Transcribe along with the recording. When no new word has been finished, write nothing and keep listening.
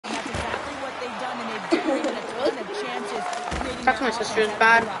Talk to my sister is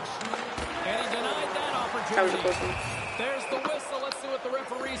bad. And he denied that opportunity. That was a close one. There's the whistle. Let's see what the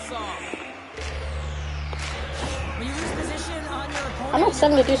referee saw. When you lose position on your opponent, I'm not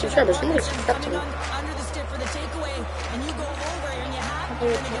 73 subscribers. Somebody's subscribed to me. under the stick for the takeaway, and you go over and you have,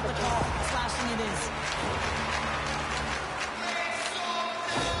 you're going to get the call. Slashing it is.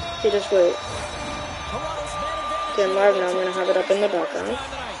 Okay, just wait. Okay, I'm live now. I'm going to have it up in the background.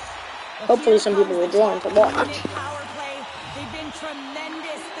 Hopefully some people will join to watch. Power play. They've been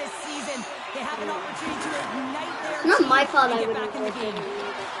tremendous this season. They have an opportunity to ignite their It's not my fault I get wouldn't back in the game.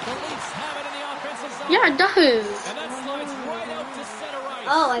 The Leafs have it in the offensive zone. Yeah, it does. And that slides right out to center ice.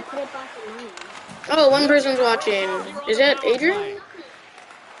 Oh, I put it back in mine. Oh, one person's watching. Is it Adrian?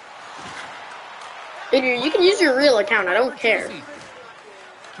 Adrian, you can use your real account. I don't care.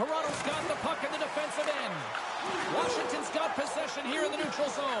 Toronto's got the puck in the defensive end. Washington's got possession here in the neutral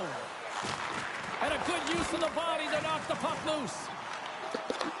zone. And a good use of the body to knock the puck loose.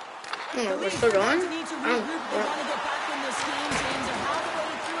 We're still going? Need to regroup. They want to get back in this game, James. They're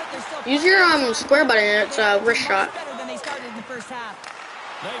halfway through it. They're still Use your square button. It's a wrist shot. much better than they started in the first half.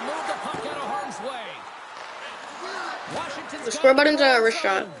 They move the puck out of harm's way. Washington's The got square button's a the wrist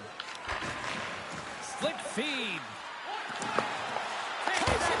shot. zone. Slip feed.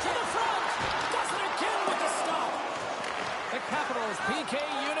 Takes it to the front. Does it again with the stop. The Capitals PK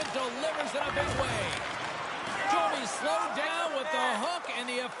unit delivers in a big way. Joey slowed down with the hook, and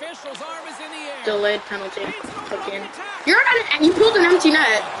the official's arm is in the air. Delayed penalty. Again. You pulled an empty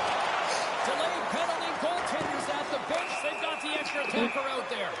net. Delayed penalty, goaltenders at the bench. They've got the extra attacker out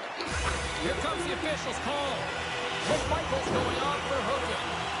there. Here comes the official's call. Michael's going on for hooking.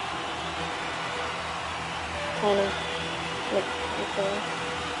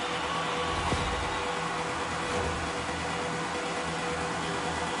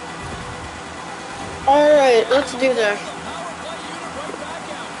 Alright, let's do this. Power play unit right back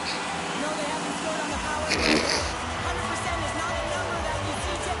out. No, they haven't scored on the power play. 100% is not a number that you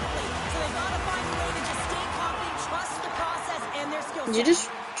see typically. So they've got to find a way to just stay confident, trust the process, and their skill set. You just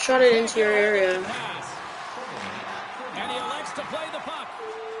shot it into your area. Pass. And he elects to play the puck.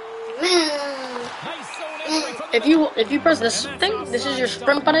 Nice zone entry from the If you press this thing, this is your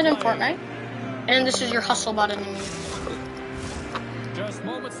sprint button in Fortnite, and this is your hustle button. just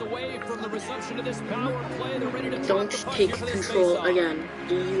moments away from the resumption of this power play. They're ready to Don't drop the puck take into this control face-off. again.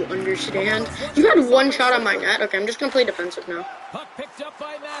 Do you understand? You had one shot on my net. Okay, I'm just gonna play defensive now. Puck picked up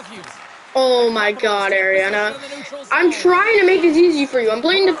by Matthews. Oh my God, Ariana. I'm trying to make this easy for you. I'm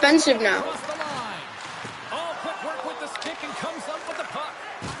playing defensive now. Across the line. All quick work with the stick and comes up with the puck.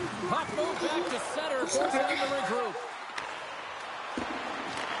 Puck moved back to center, forcing them to regroup.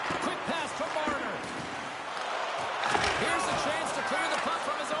 Quick pass to Marner. Here's a chance to clear the puck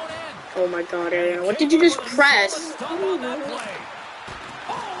from his own end. Oh my God, Ariana. What did you just press? Stop on that play.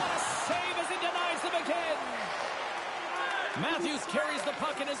 Oh, what a save as he denies them again. Matthews carries the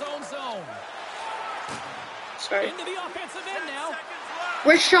puck in his own zone. Sorry. Into the offensive end now.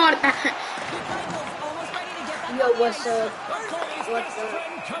 Wrist shot. Almost ready to get back Yo, on the what's ice. up? The goalie's What's best up?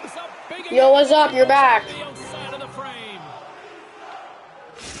 friend comes up big Yo, what's up? You're back. the outside of the frame.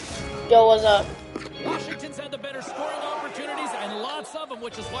 Yo, what's up? Washington's had the better scoring opportunities and lots of them,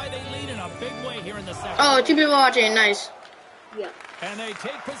 which is why they lead in a big way here in the second. Oh, 2 people watching. Nice. Yeah. And they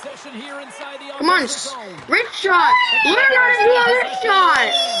take possession here inside the Come on. offensive zone. Wrist shot. Learn how to do a wrist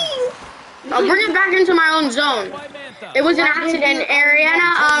shot. I'll bring it back into my own zone. By Mantha. It was an accident.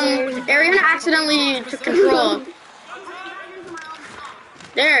 Ariana accidentally took control.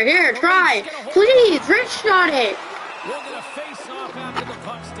 There, here, try. Please, wrist shot it. We'll get a face-off after the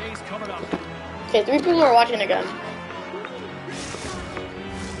puck stays covered up. Okay, 3 people are watching again.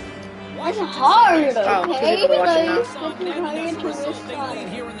 It's hard, Oh, okay? people are watching Like, now. this is how you do this shot.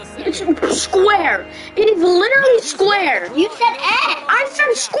 Here in the It's second. square. It is literally square. You said X! I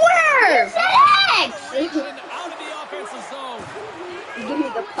said square. X! Out of the offensive zone. Give me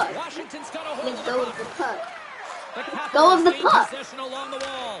the puck. Washington's got a Please hold go of with the the puck. puck. The Capitals Go with the gain puck. possession along the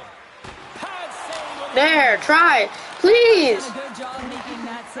wall. Pad save with There, try. Please. Done a good job making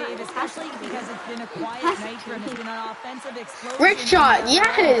that save, especially because it's been a quiet night for him. It's been an offensive explosion. Wrist shot.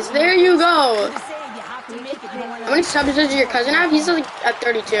 Yes, there you go. To say you have to make it. You don't want How many subs does your cousin have? He's like at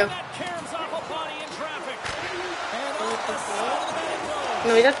 32. that caroms off a body in traffic. And off the side of the net it goes.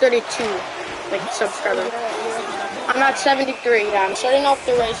 No, he's at 32. Like subscriber. I'm at 73. Yeah, I'm starting off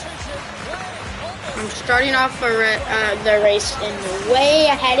the race. I'm starting off the race in way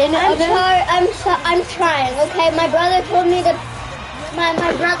ahead of him. I'm trying, okay? My brother told me to... My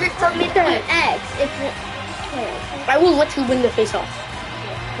brother told me to X. It's... I will let you win the face-off.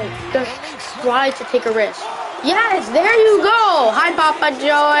 Just try to take a risk. Yes, there you go. Hi, Papa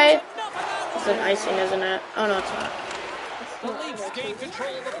Joy. It's an icing, isn't it? Oh, no, it's not. The Leafs gain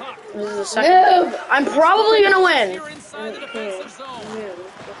control of the puck. This is the second. I'm probably going to win. Here inside the defensive zone.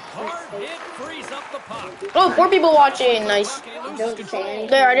 Hard hit frees up the puck. Oh, 4 people watching. Nice. Don't say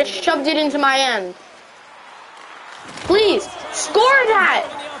There, I just shoved it into my end. Please, score that.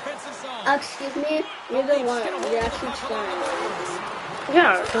 In the offensive zone. Excuse me, you're the one. You're actually trying.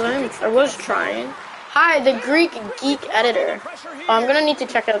 Yeah, because I was trying. Hi, the Greek geek editor. Oh, I'm going to need to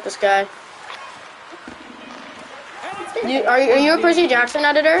check out this guy. Are you a Percy Jackson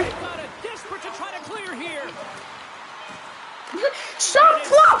editor? Desperate to try to clear here. Stop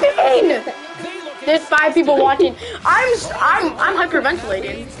flopping! There's 5 people watching. I'm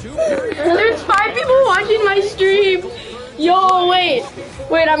hyperventilating. There's 5 people watching my stream. Yo, wait,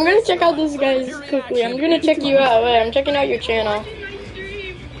 I'm gonna check out this guy quickly. I'm gonna check you out. Wait, I'm checking out your channel.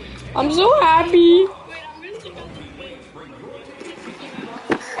 I'm so happy.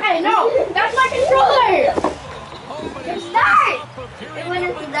 Hey, no, that's my controller. Start! It went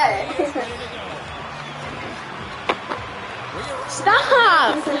into that.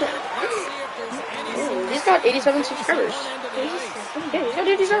 Stop! He's got 87 subscribers. Yeah, he's got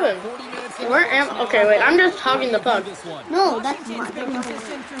 87. Where am? Okay, wait. I'm just hogging the puck. No, that's not.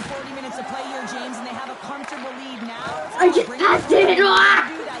 Consistent through 40 minutes of play here, James, and they have a comfortable lead now. I just passed it. You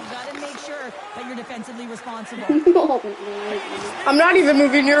gotta make sure that you're defensively responsible. I'm not even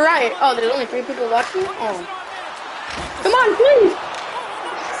moving. You're right. Oh, there's only 3 people watching. Oh, come on, please.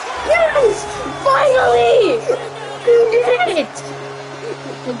 Yes, finally. You did it.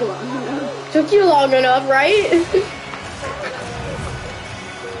 Took you long enough, right?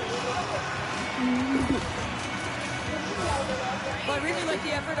 Well, I really like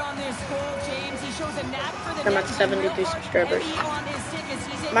the effort on this goal, James. He shows a knack for the I'm net at to 73 subscribers. on his stick as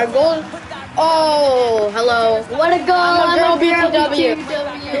he's able My to goal. put that Oh, hello. What a goal! I'm a girl BTW.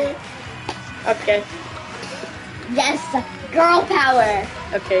 BTW. Okay. Yes, girl power.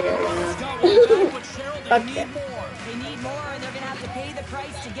 Okay, here we go. Okay. They need more, and they're going to have to pay the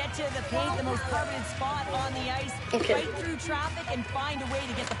price to get to the paint, the most coveted spot on the ice, Okay. right through traffic, and find a way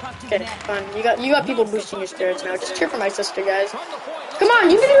to get the puck to the Okay, net. fine. You got people boosting your spirits now. Just cheer for my sister, guys. Come on,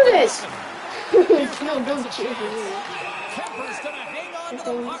 you can do this. No, don't cheer for me.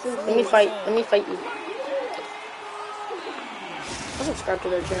 Let me fight you. I'll subscribe to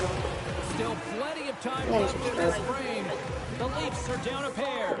their channel. Still plenty of time I want left to in this subscribe. frame. The Leafs are down a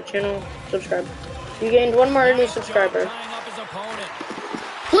pair. Channel, subscribe. You gained 1 more new subscriber. Tying up his opponent.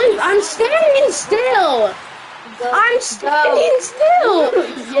 Please, I'm standing still. I'm standing still.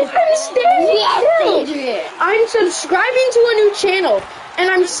 I'm standing still. I'm subscribing to a new channel, and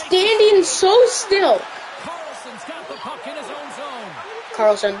I'm standing so still. Carlson's got the puck in his own zone.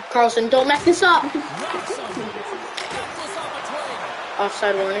 Carlson, don't mess this up. Knocks him. Gets this off a twig.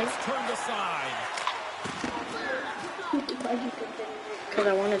 Offside warning, Turned aside. because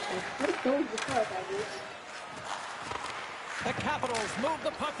I wanted to. The Capitals move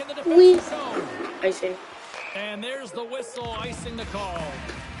the puck in the defensive zone. I see. And there's the whistle icing the call.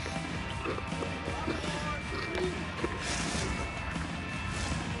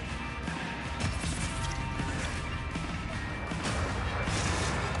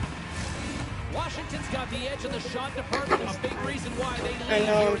 Washington's got the edge in the shot department. A big reason why they lead. I know,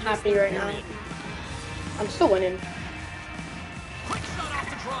 here I'm in this happy third right now. period. I'm still winning. Quick shot off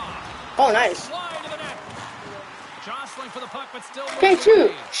the draw. Oh, nice. Slide to the net. Jostling for the puck, but still moves Okay,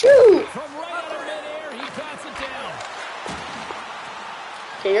 away. shoot. From right out of midair, he bats it down.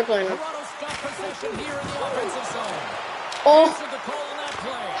 Okay, you're playing. Toronto's got possession here in the offensive zone. Oh, Answered the call on that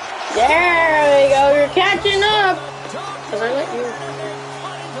play. there we go. You're catching up. Because I let you.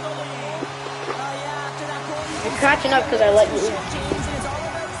 You're catching up because I let you. James, and it's all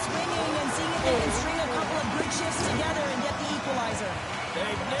about swinging and seeing if they can string a couple of good shifts together and get the equalizer.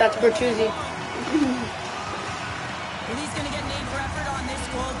 That's Bertuzzi. Well, he's going to get an A for effort on this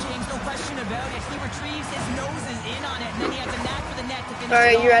goal, James, no question about it. He retrieves his nose is in on it, and then he has a knack for the net to finish. All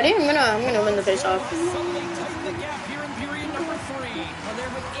right, it you off. ready? I'm gonna win the face-off. Suddenly tighten the gap here in period number 3. Well,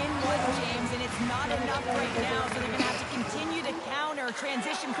 they're within one, James, and it's not enough right now, so they're going to have to continue to counter,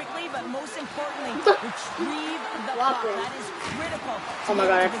 transition quickly, but most importantly, retrieve the puck. That is critical. Oh my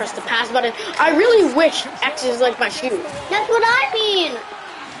god, I pressed the pass button. I really wish X is like my shoe. That's what I mean.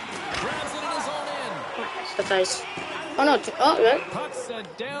 Grabs it in his own end. That's ice. Oh no, good. Puck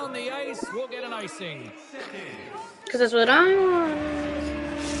set down the ice. We'll get an icing. Because that's what I want.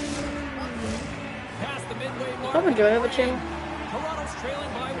 Past the midway mark. Papa Joy have a channel? Toronto's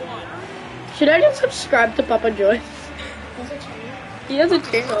trailing by 1. Should I just subscribe to Papa Joy? He has a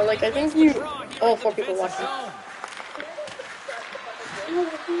channel. Like, I think you... Oh, 4 people watching. Zone.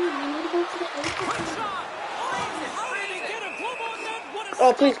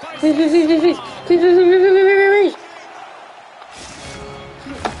 Oh, please. Please, please, please, please, please. Please, please, please, please, please, please.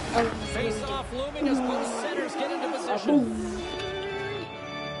 Face off looming as both centers get into position.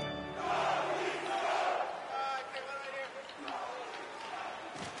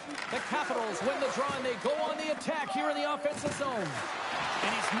 The Capitals win the draw and they go on the attack here in the offensive zone.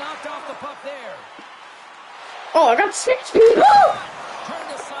 And he's knocked off the puck there. Oh, I got 6 people!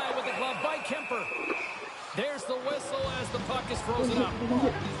 Turned aside with the glove by Kemper. There's the whistle as the puck is frozen up.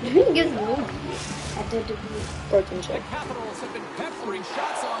 The Capitals have been peppering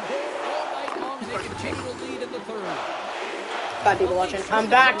shots on goal all night long as they continue to lead in the third. 5 people watching. I'm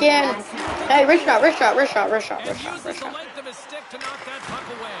back in. Hey, wrist shot, wrist shot, wrist shot, wrist shot, And wrist shot, uses wrist the shot. length of his stick to knock that puck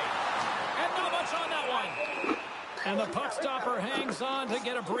away. And not much on that one. And the puck stopper hangs on to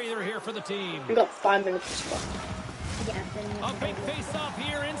get a breather here for the team. We got 5 minutes to score. A big face-off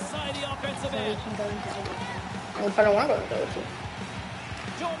here inside the offensive end. If I don't want to go to those.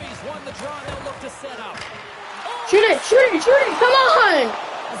 Jomies won the draw and they'll look to set up. Shoot it, shoot it, shoot it, come on!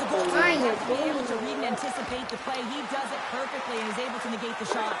 As a goaltender, he has to be able to read and anticipate the play. He does it perfectly and is able to negate the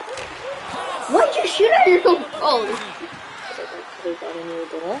shot. Why'd you shoot at your own goal?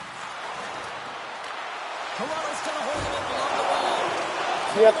 Toronto's gonna hold him along the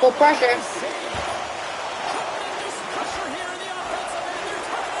wall. You have full pressure. Tremendous pressure here in the offensive end. They're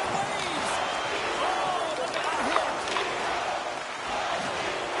turning waves. Oh, look at him.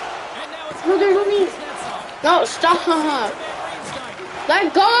 And now it's No, there's only... Kuznetsov. No, stop. To Van Riemsdyk.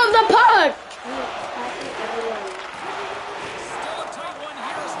 Let go of the puck! Still a tight one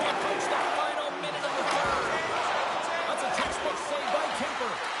here as we approach the final minute of the third. That's a textbook save by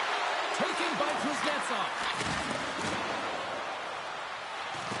Kemper. Taken by Kuznetsov.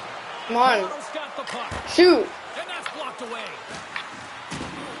 Come on, Toronto's got the puck. shoot. And that's blocked away.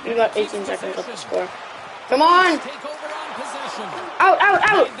 You got 18 seconds left to score. Come on! Take over on possession. Out, out,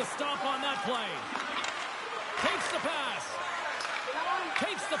 out! Made the stop on that play. Takes the pass.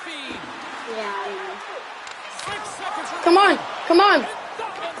 Takes the feed. 6 seconds remaining. Come on, come on! And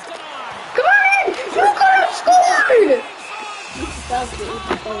that one's denied. Come on! You could have scored!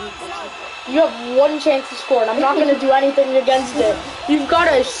 You have 1 chance to score, and I'm not going to do anything against it. You've got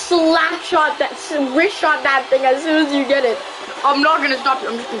to slap shot that, wrist shot that thing as soon as you get it. I'm not going to stop you.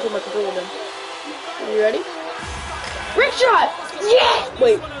 I'm just going to put my controller down. Are you ready? Wrist shot! Yeah!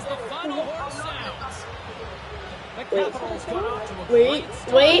 Wait. This one as the final horn sounds. The Capitals got off to a Wait,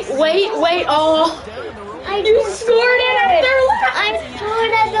 great wait, start. wait, wait. Oh, Down the road. you scored it at their I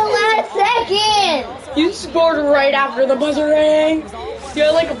scored at the last second. You scored right after the buzzer rang. You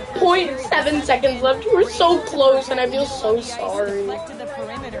had like 0.7 seconds left. You were so close, and I feel so sorry. Deflected the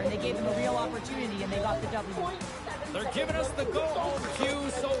perimeter and they gave them a real opportunity and they got the W. They're giving us the go-home cue,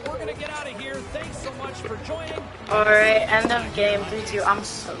 so we're going to get out of here. Thanks so much for joining. Alright, end of game 3-2. I'm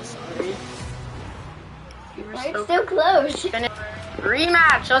so sorry. You were It's so close.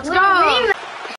 Rematch, let's go!